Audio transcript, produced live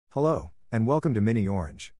Hello, and welcome to Mini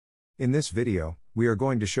Orange. In this video, we are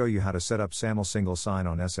going to show you how to set up SAML Single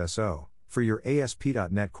Sign-On SSO for your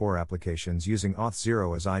ASP.NET Core applications using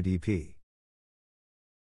Auth0 as IDP.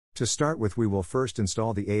 To start with, we will first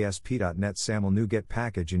install the ASP.NET SAML NuGet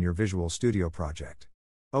package in your Visual Studio project.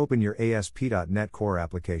 Open your ASP.NET Core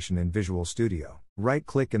application in Visual Studio,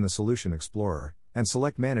 right-click in the Solution Explorer, and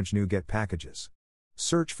select Manage NuGet Packages.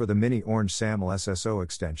 Search for the Mini Orange SAML SSO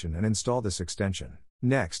extension and install this extension.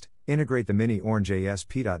 Next, integrate the Mini Orange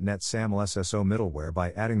ASP.NET SAML SSO middleware by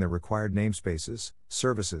adding the required namespaces,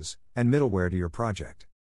 services, and middleware to your project.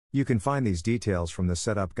 You can find these details from the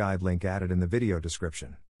setup guide link added in the video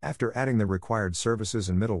description. After adding the required services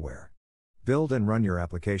and middleware, build and run your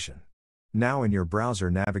application. Now in your browser,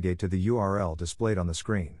 navigate to the URL displayed on the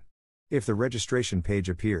screen. If the registration page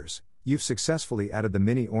appears, you've successfully added the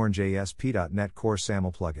Mini Orange ASP.NET Core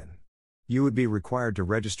SAML plugin. You would be required to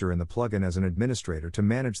register in the plugin as an administrator to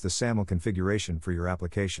manage the SAML configuration for your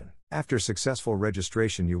application. After successful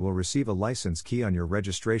registration, you will receive a license key on your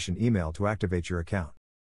registration email to activate your account.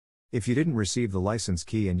 If you didn't receive the license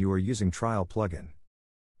key and you are using trial plugin,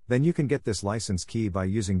 then you can get this license key by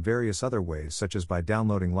using various other ways, such as by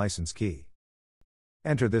downloading license key.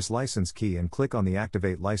 Enter this license key and click on the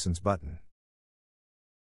Activate License button.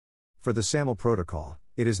 For the SAML protocol,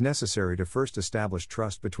 it is necessary to first establish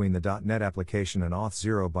trust between the .NET application and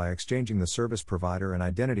Auth0 by exchanging the service provider and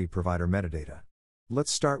identity provider metadata.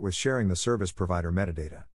 Let's start with sharing the service provider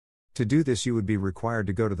metadata. To do this, you would be required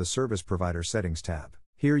to go to the Service Provider Settings tab.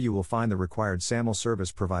 Here you will find the required SAML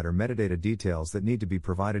service provider metadata details that need to be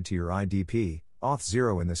provided to your IDP,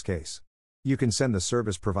 Auth0 in this case. You can send the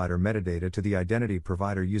service provider metadata to the identity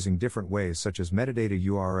provider using different ways, such as metadata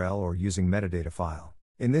URL or using metadata file.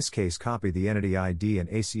 In this case, copy the entity ID and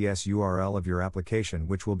ACS URL of your application,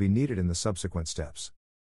 which will be needed in the subsequent steps.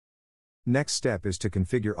 Next step is to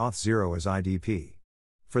configure Auth0 as IDP.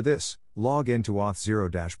 For this, log in to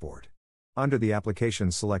Auth0 dashboard. Under the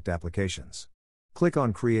Applications, select Applications. Click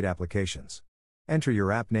on Create Applications. Enter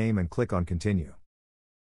your app name and click on Continue.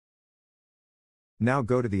 Now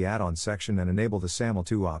go to the Add-on section and enable the SAML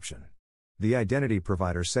 2 option. The Identity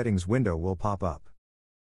Provider Settings window will pop up.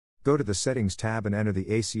 Go to the Settings tab and enter the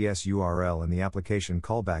ACS URL in the Application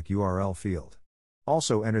Callback URL field.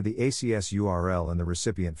 Also enter the ACS URL in the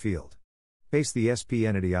Recipient field. Paste the SP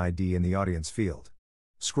Entity ID in the Audience field.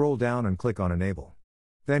 Scroll down and click on Enable.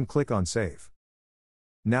 Then click on Save.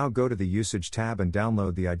 Now go to the Usage tab and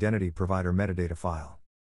download the Identity Provider metadata file.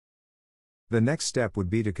 The next step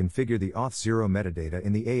would be to configure the Auth0 metadata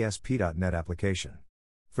in the ASP.NET application.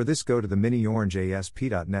 For this, go to the Mini Orange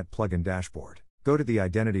ASP.NET plugin dashboard. Go to the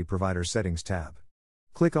Identity Provider Settings tab.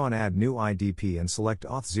 Click on Add New IDP and select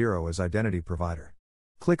Auth0 as Identity Provider.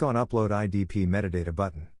 Click on Upload IDP Metadata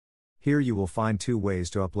button. Here you will find two ways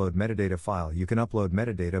to upload metadata file. You can upload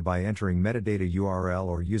metadata by entering metadata URL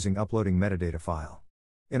or using uploading metadata file.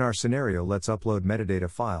 In our scenario, let's upload metadata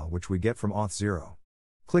file which we get from Auth0.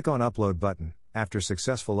 Click on Upload button. After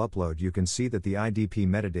successful upload, you can see that the IDP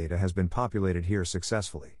metadata has been populated here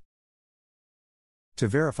successfully. To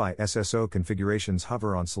verify SSO configurations,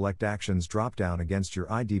 hover on Select Actions drop-down against your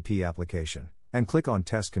IDP application, and click on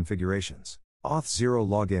Test Configurations. Auth0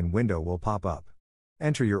 login window will pop up.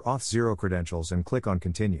 Enter your Auth0 credentials and click on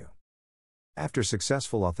Continue. After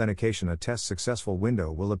successful authentication, a Test Successful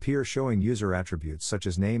window will appear showing user attributes such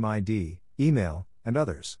as name, ID, email, and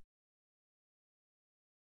others.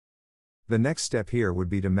 The next step here would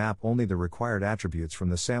be to map only the required attributes from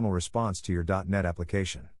the SAML response to your .NET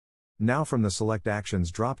application. Now from the Select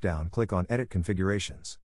Actions drop-down, click on Edit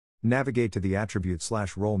Configurations. Navigate to the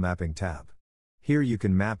Attribute/Role Mapping tab. Here you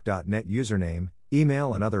can map .NET username,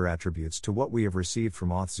 email, and other attributes to what we have received from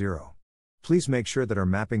Auth0. Please make sure that are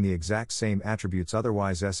mapping the exact same attributes,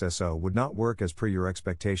 otherwise SSO would not work as per your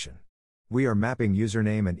expectation. We are mapping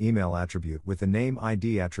username and email attribute with the name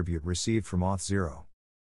ID attribute received from Auth0.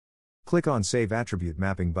 Click on Save Attribute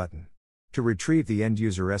Mapping button. To retrieve the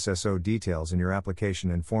end-user SSO details in your application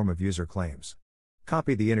in form of user claims,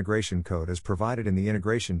 copy the integration code as provided in the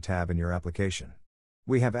Integration tab in your application.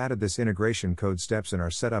 We have added this integration code steps in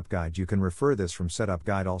our setup guide. You can refer this from setup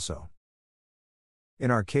guide also.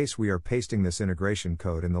 In our case, we are pasting this integration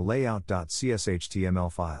code in the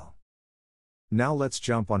layout.cshtml file. Now let's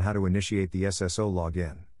jump on how to initiate the SSO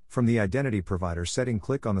login. From the Identity Provider setting,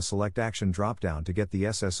 click on the Select Action drop-down to get the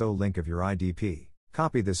SSO link of your IDP.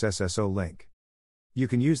 Copy this SSO link. You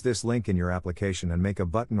can use this link in your application and make a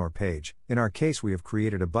button or page. In our case, we have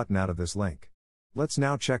created a button out of this link. Let's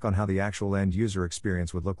now check on how the actual end user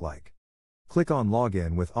experience would look like. Click on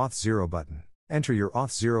Login with Auth0 button. Enter your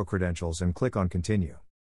Auth0 credentials and click on Continue.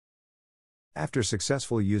 After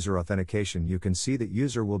successful user authentication, you can see that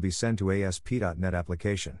user will be sent to ASP.NET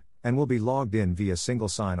application, and will be logged in via Single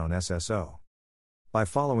Sign-On SSO. By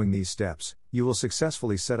following these steps, you will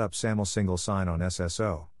successfully set up SAML Single Sign-On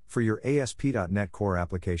SSO for your ASP.NET Core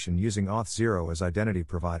application using Auth0 as identity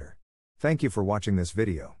provider. Thank you for watching this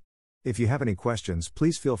video. If you have any questions,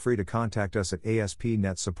 please feel free to contact us at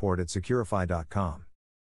ASP.NET Support@Securify.com.